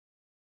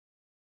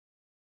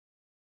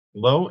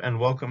Hello and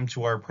welcome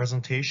to our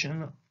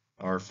presentation,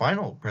 our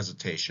final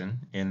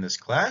presentation in this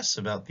class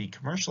about the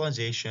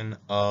commercialization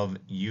of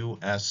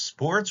U.S.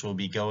 sports. We'll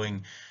be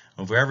going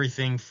over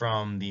everything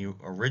from the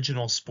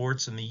original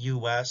sports in the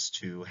U.S.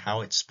 to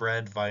how it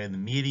spread via the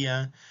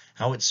media,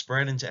 how it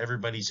spread into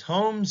everybody's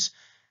homes,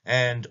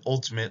 and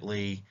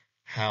ultimately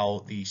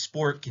how the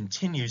sport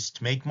continues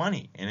to make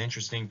money. An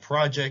interesting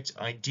project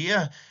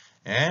idea,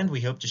 and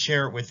we hope to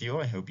share it with you.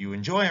 I hope you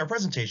enjoy our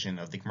presentation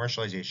of the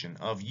commercialization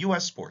of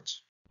U.S.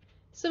 sports.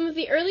 Some of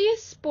the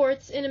earliest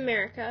sports in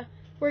America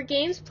were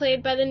games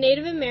played by the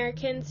Native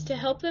Americans to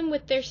help them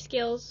with their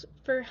skills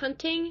for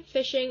hunting,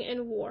 fishing,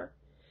 and war.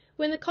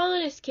 When the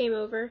colonists came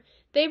over,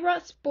 they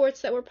brought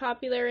sports that were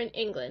popular in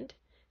England.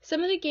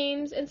 Some of the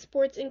games and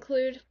sports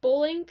include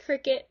bowling,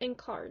 cricket, and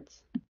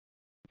cards.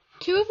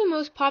 Two of the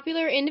most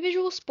popular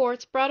individual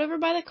sports brought over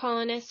by the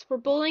colonists were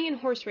bowling and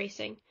horse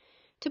racing.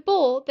 To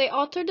bowl, they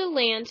altered the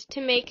land to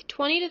make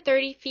 20 to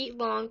 30 feet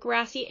long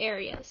grassy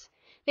areas.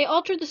 They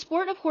altered the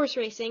sport of horse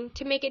racing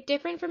to make it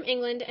different from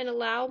England and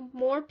allow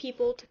more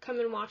people to come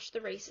and watch the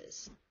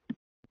races.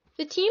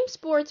 The team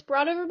sports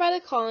brought over by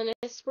the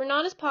colonists were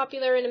not as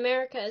popular in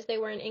America as they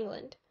were in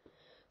England.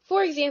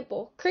 For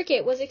example,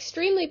 cricket was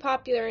extremely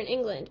popular in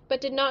England, but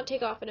did not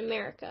take off in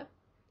America.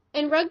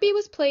 And rugby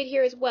was played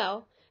here as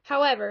well.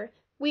 However,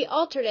 we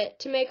altered it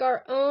to make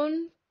our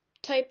own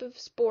type of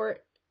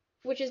sport,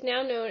 which is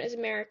now known as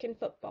American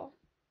football.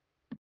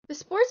 The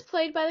sports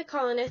played by the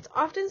colonists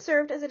often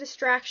served as a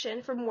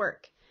distraction from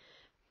work.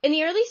 In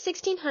the early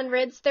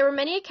 1600s, there were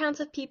many accounts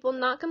of people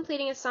not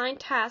completing assigned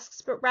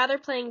tasks but rather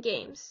playing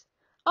games.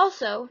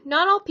 Also,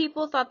 not all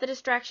people thought the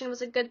distraction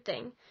was a good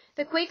thing.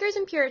 The Quakers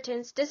and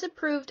Puritans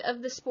disapproved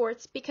of the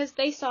sports because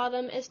they saw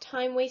them as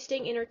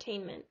time-wasting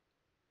entertainment.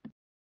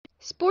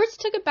 Sports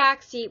took a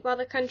back seat while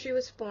the country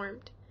was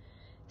formed.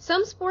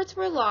 Some sports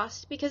were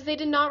lost because they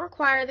did not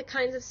require the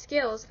kinds of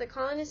skills that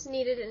colonists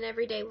needed in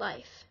everyday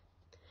life.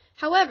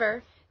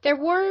 However, there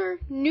were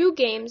new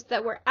games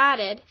that were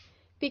added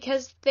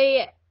because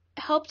they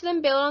helped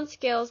them build on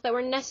skills that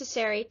were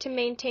necessary to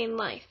maintain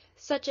life,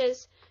 such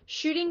as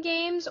shooting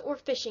games or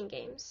fishing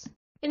games.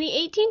 In the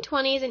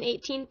 1820s and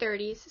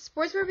 1830s,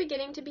 sports were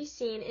beginning to be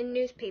seen in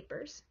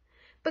newspapers.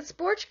 But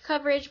sports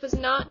coverage was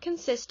not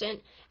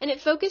consistent, and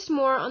it focused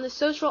more on the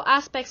social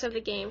aspects of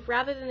the game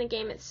rather than the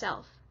game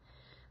itself.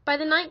 By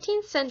the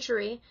 19th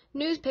century,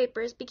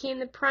 newspapers became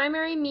the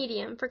primary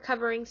medium for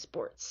covering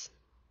sports.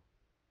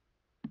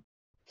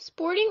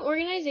 Sporting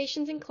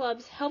organizations and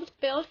clubs helped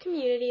build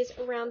communities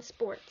around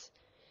sports.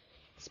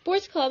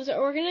 Sports clubs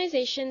are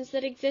organizations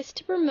that exist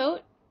to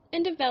promote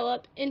and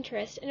develop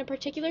interest in a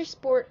particular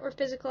sport or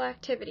physical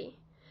activity.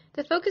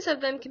 The focus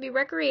of them can be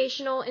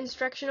recreational,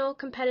 instructional,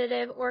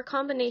 competitive, or a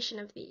combination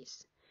of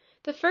these.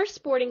 The first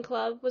sporting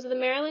club was the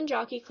Maryland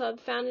Jockey Club,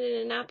 founded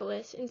in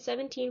Annapolis in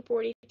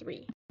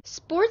 1743.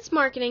 Sports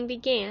marketing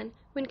began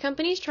when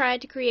companies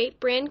tried to create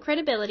brand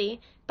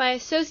credibility by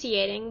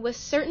associating with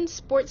certain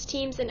sports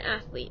teams and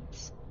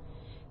athletes.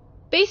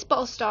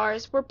 Baseball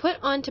stars were put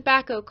on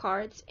tobacco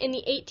cards in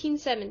the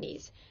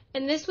 1870s,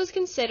 and this was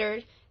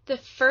considered the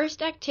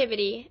first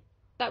activity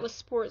that was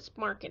sports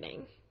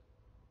marketing.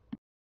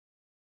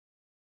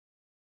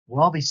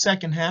 While the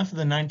second half of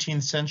the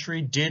 19th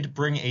century did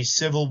bring a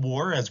civil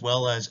war as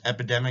well as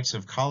epidemics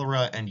of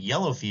cholera and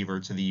yellow fever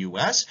to the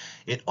U.S.,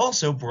 it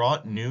also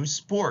brought new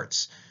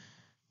sports.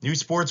 New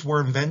sports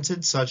were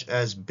invented, such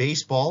as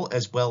baseball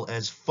as well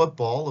as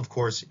football, of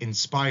course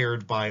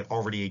inspired by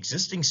already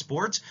existing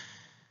sports,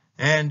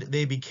 and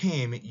they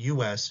became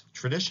U.S.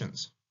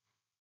 traditions.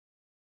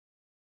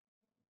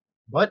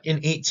 But in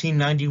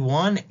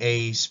 1891,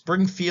 a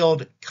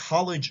Springfield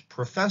College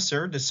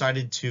professor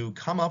decided to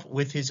come up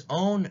with his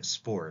own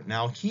sport.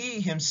 Now,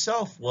 he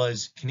himself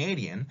was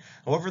Canadian.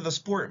 However, the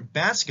sport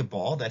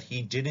basketball that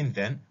he did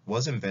invent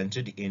was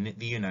invented in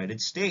the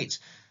United States.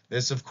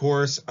 This, of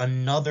course,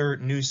 another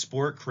new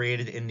sport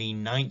created in the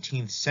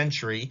 19th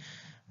century,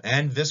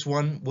 and this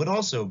one would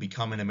also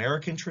become an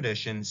American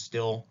tradition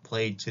still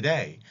played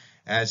today,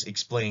 as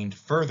explained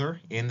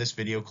further in this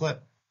video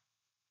clip.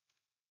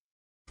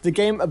 The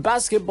game of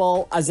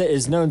basketball, as it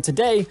is known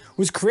today,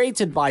 was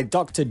created by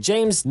Dr.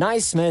 James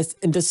Naismith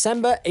in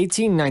December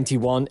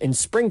 1891 in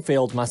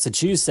Springfield,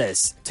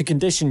 Massachusetts, to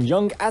condition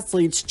young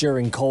athletes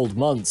during cold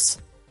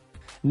months.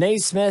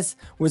 Naismith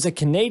was a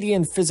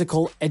Canadian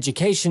physical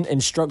education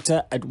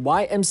instructor at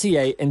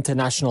YMCA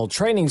International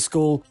Training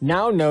School,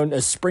 now known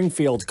as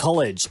Springfield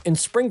College, in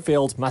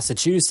Springfield,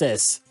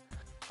 Massachusetts.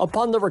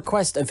 Upon the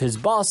request of his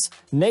boss,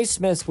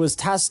 Naismith was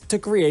tasked to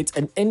create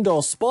an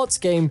indoor sports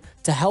game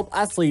to help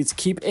athletes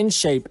keep in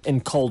shape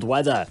in cold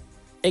weather.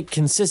 It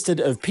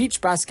consisted of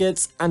peach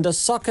baskets and a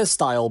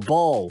soccer-style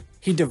ball.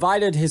 He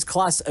divided his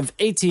class of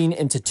 18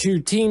 into two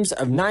teams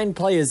of 9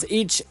 players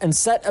each and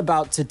set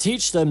about to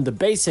teach them the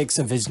basics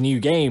of his new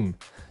game.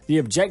 The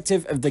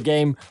objective of the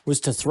game was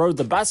to throw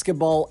the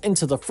basketball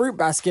into the fruit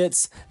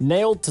baskets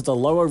nailed to the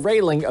lower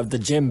railing of the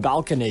gym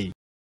balcony.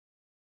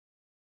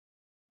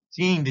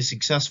 Seeing the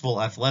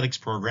successful athletics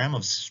program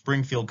of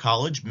Springfield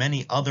College,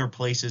 many other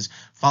places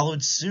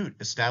followed suit,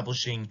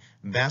 establishing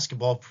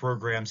basketball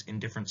programs in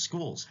different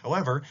schools.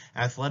 However,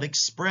 athletics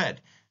spread.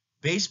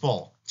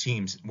 Baseball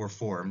teams were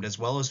formed, as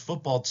well as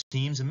football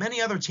teams, and many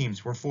other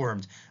teams were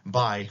formed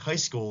by high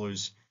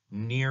schoolers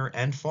near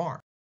and far.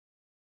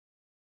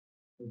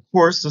 Of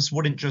course, this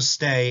wouldn't just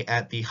stay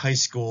at the high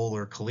school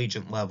or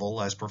collegiate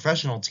level, as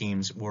professional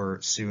teams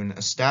were soon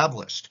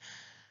established.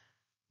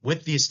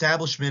 With the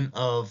establishment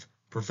of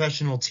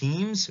professional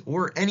teams,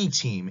 or any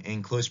team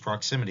in close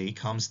proximity,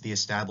 comes the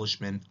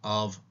establishment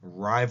of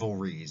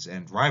rivalries,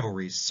 and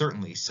rivalries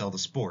certainly sell the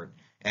sport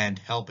and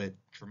help it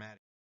dramatically.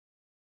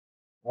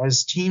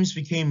 As teams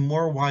became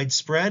more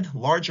widespread,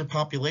 larger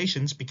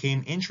populations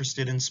became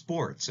interested in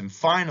sports, and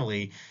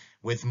finally,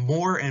 with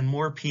more and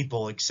more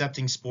people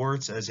accepting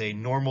sports as a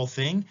normal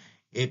thing,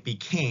 it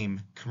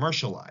became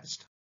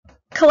commercialized.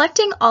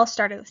 Collecting all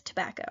started with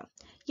tobacco.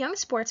 Young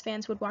sports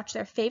fans would watch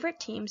their favorite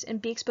teams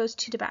and be exposed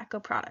to tobacco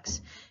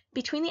products.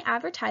 Between the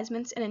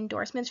advertisements and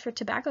endorsements for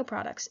tobacco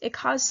products, it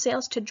caused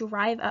sales to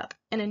drive up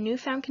and a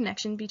newfound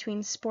connection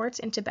between sports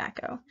and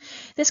tobacco.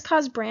 This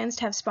caused brands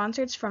to have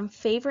sponsors from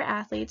favorite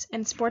athletes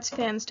and sports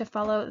fans to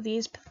follow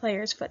these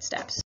players'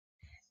 footsteps.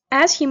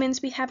 As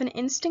humans, we have an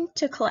instinct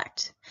to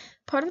collect.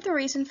 Part of the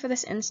reason for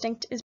this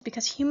instinct is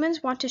because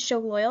humans want to show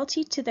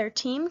loyalty to their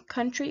team,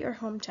 country, or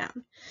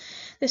hometown.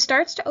 This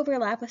starts to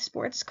overlap with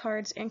sports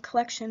cards and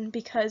collection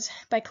because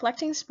by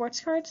collecting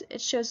sports cards,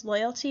 it shows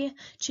loyalty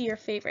to your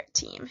favorite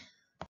team.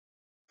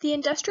 The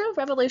Industrial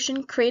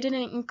Revolution created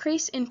an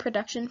increase in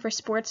production for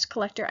sports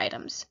collector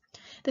items.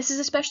 This is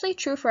especially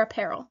true for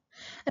apparel.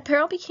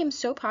 Apparel became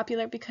so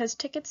popular because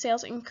ticket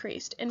sales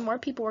increased and more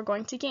people were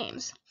going to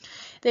games.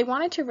 They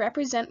wanted to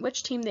represent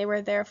which team they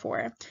were there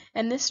for,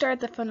 and this started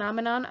the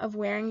phenomenon of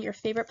wearing your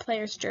favorite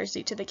player's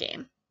jersey to the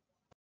game.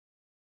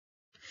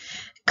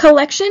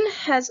 Collection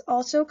has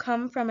also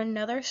come from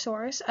another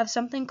source of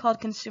something called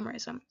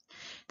consumerism.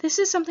 This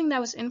is something that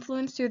was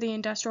influenced through the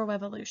Industrial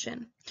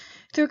Revolution.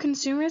 Through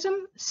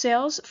consumerism,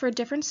 sales for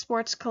different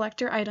sports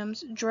collector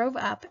items drove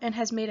up and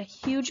has made a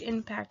huge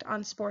impact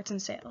on sports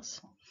and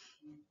sales.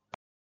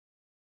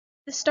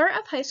 The start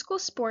of high school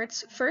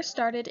sports first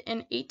started in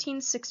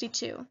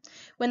 1862,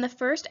 when the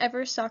first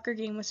ever soccer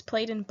game was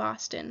played in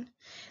Boston.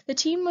 The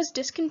team was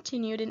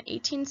discontinued in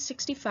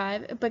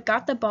 1865, but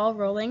got the ball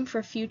rolling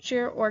for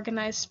future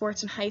organized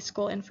sports in high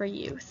school and for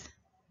youth.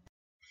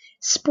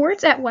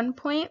 Sports at one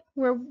point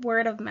were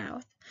word of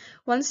mouth.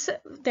 Once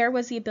there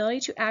was the ability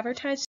to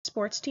advertise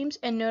sports teams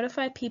and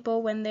notify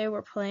people when they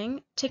were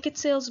playing, ticket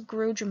sales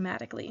grew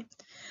dramatically.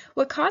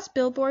 What caused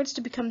billboards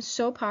to become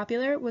so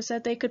popular was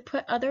that they could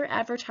put other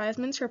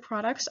advertisements for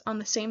products on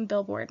the same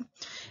billboard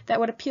that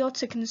would appeal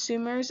to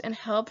consumers and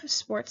help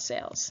sports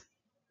sales.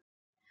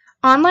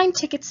 Online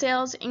ticket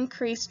sales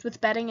increased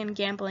with betting and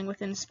gambling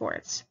within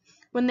sports.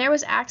 When there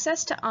was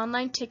access to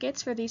online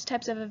tickets for these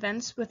types of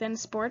events within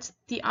sports,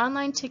 the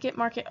online ticket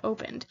market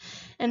opened,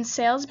 and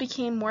sales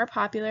became more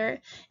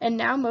popular, and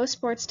now most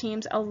sports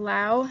teams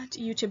allow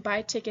you to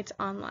buy tickets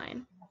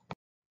online.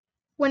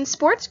 When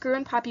sports grew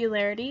in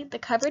popularity, the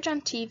coverage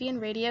on TV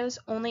and radios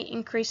only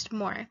increased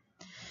more.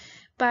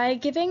 By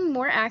giving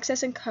more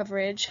access and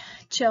coverage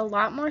to a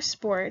lot more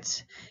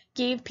sports,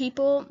 gave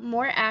people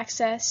more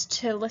access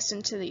to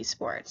listen to these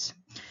sports.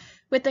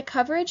 With the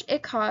coverage,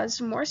 it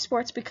caused more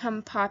sports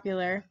become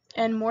popular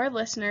and more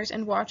listeners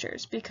and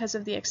watchers because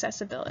of the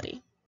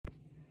accessibility.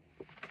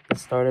 The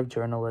start of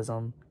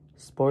journalism.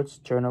 Sports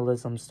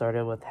journalism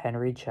started with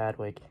Henry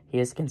Chadwick. He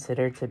is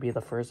considered to be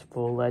the first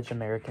full-fledged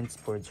American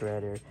sports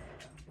writer.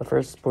 The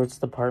first sports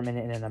department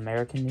in an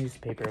American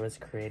newspaper was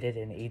created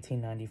in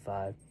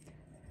 1895.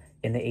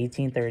 In the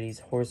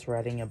 1830s, horse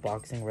riding and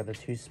boxing were the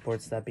two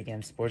sports that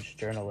began sports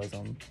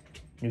journalism.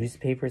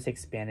 Newspapers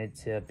expanded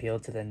to appeal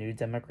to the new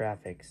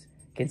demographics,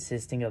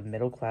 consisting of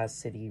middle-class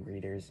city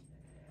readers.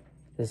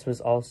 This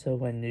was also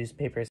when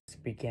newspapers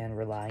began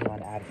relying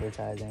on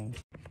advertising.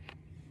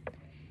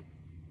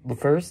 The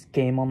first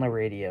game on the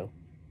radio.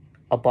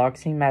 A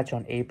boxing match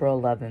on April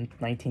 11,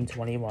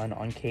 1921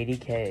 on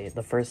KDK,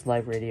 the first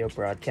live radio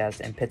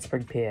broadcast in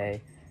Pittsburgh, PA,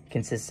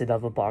 consisted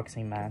of a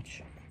boxing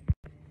match.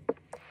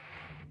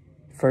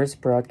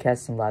 First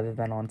broadcast and live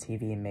event on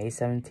TV, May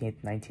 17,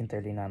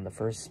 1939, the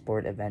first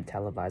sport event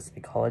televised, a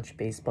college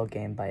baseball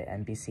game by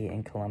NBC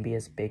in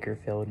Columbia's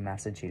Bakersfield,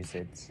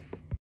 Massachusetts.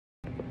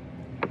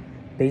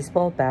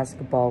 Baseball,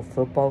 basketball,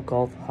 football,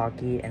 golf,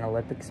 hockey, and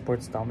Olympic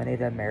sports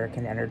dominated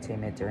American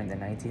entertainment during the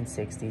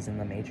 1960s in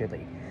the Major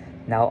League,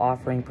 now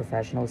offering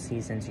professional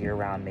seasons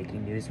year-round,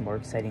 making news more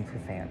exciting for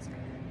fans.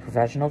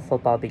 Professional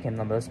football became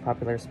the most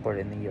popular sport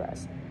in the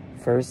U.S.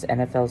 First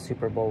NFL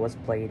Super Bowl was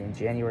played in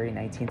January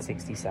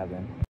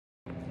 1967.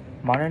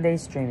 Modern-day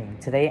streaming.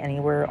 Today,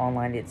 anywhere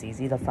online, it's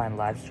easy to find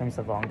live streams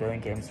of ongoing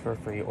games for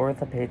free or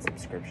with a paid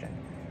subscription.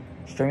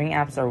 Streaming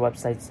apps are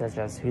websites such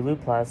as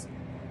Hulu Plus,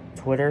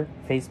 Twitter,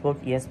 Facebook,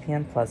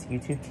 ESPN Plus,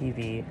 YouTube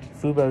TV,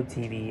 Fubo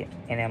TV,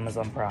 and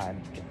Amazon Prime.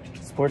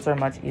 Sports are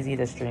much easier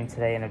to stream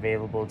today and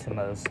available to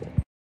most.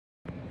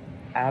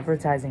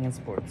 Advertising in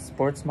sports.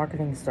 Sports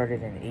marketing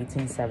started in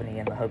 1870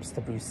 in the hopes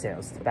to boost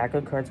sales. Tobacco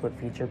cards would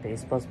feature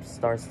baseball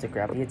stars to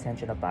grab the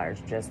attention of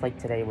buyers, just like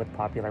today with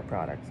popular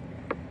products.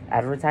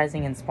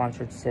 Advertising and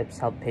sponsorships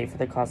helped pay for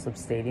the cost of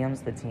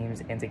stadiums, the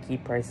teams, and to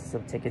keep prices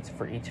of tickets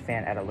for each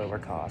fan at a lower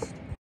cost.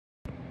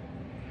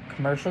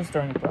 Commercials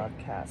during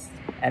broadcast.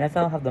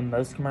 NFL have the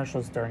most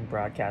commercials during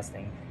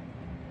broadcasting.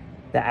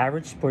 The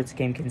average sports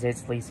game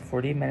contains at least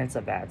 40 minutes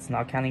of ads,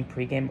 not counting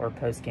pregame or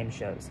postgame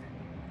shows.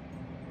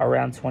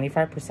 Around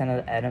 25%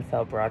 of the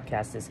NFL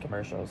broadcast is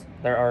commercials.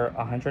 There are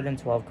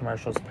 112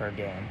 commercials per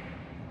game.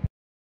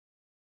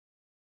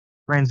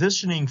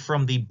 Transitioning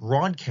from the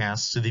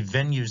broadcasts to the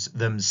venues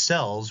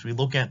themselves, we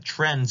look at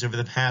trends over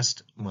the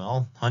past,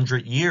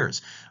 100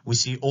 years. We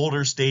see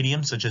older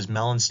stadiums such as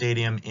Mellon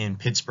Stadium in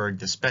Pittsburgh,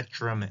 the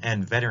Spectrum,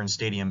 and Veteran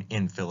Stadium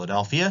in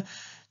Philadelphia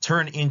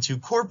turn into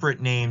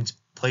corporate named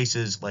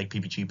places like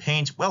PPG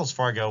Paint, Wells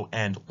Fargo,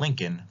 and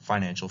Lincoln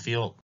Financial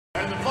Field.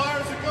 And the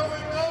Flyers are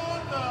going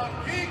on the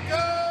Pico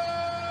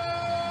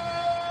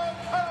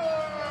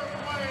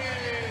Colorway.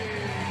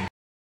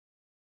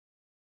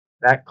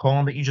 That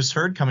call that you just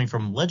heard coming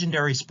from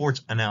legendary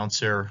sports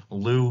announcer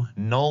Lou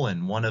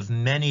Nolan, one of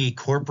many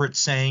corporate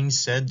sayings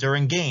said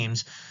during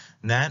games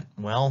that,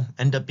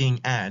 end up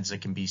being ads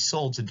that can be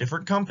sold to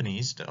different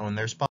companies to own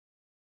their spot.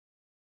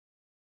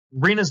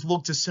 Arenas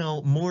look to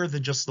sell more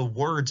than just the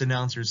words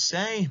announcers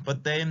say,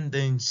 but they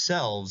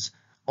themselves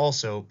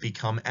also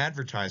become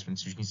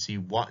advertisements. You can see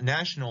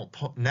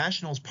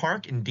Nationals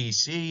Park in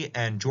D.C.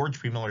 and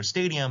George P. Miller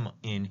Stadium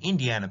in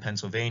Indiana,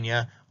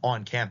 Pennsylvania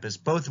on campus,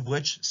 both of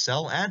which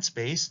sell ad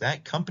space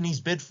that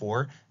companies bid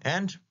for,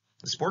 and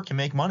the sport can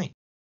make money.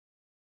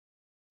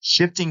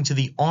 Shifting to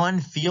the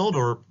on-field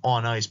or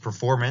on-ice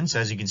performance,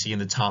 as you can see in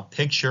the top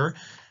picture,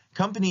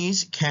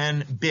 companies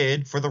can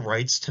bid for the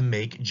rights to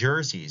make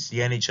jerseys. The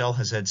NHL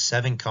has had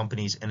 7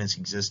 companies in its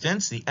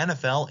existence. The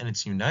NFL in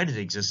its united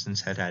existence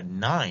had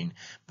 9.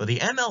 But the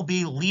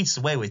MLB leads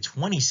the way with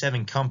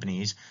 27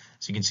 companies.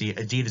 So you can see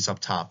Adidas up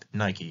top,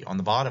 Nike on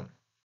the bottom.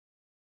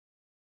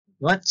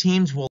 But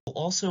teams will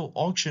also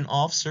auction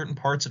off certain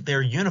parts of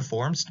their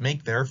uniforms to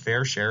make their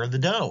fair share of the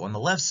dough. On the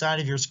left side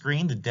of your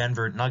screen, the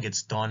Denver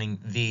Nuggets donning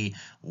the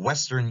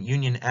Western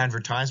Union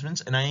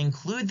advertisements, and I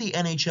include the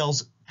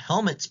NHL's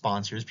helmet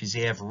sponsors because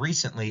they have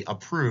recently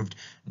approved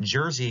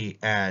jersey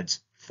ads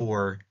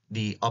for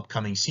the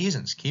upcoming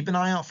seasons. Keep an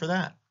eye out for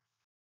that.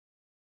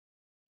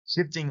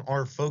 Shifting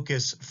our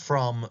focus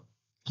from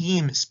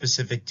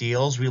team-specific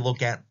deals, we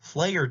look at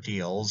player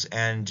deals,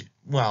 and,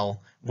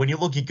 when you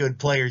look at good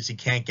players, you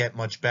can't get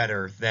much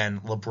better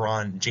than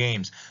LeBron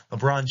James.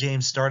 LeBron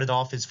James started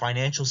off his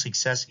financial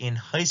success in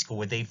high school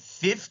with a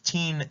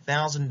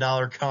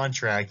 $15,000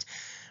 contract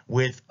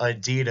with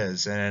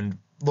Adidas, and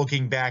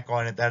looking back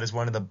on it, that is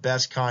one of the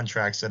best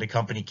contracts that a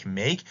company can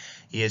make.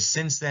 He has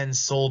since then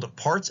sold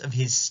parts of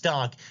his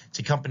stock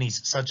to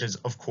companies such as,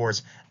 of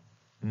course,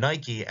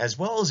 Nike, as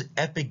well as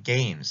Epic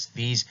Games.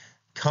 These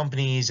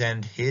companies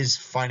and his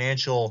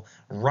financial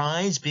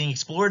rise being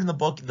explored in the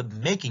book The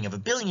Making of a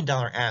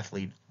Billion-Dollar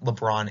Athlete,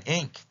 LeBron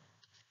Inc.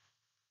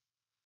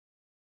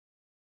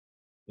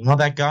 While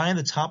that guy in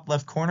the top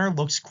left corner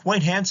looks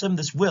quite handsome,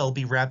 this will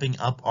be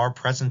wrapping up our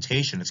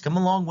presentation. It's come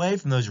a long way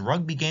from those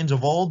rugby games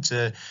of old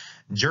to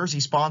jersey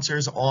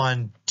sponsors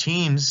on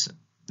teams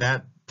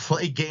that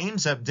play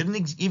games that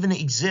didn't even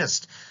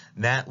exist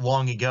that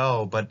long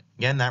ago. But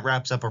again, that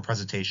wraps up our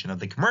presentation of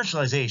the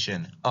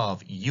commercialization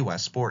of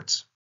U.S. sports.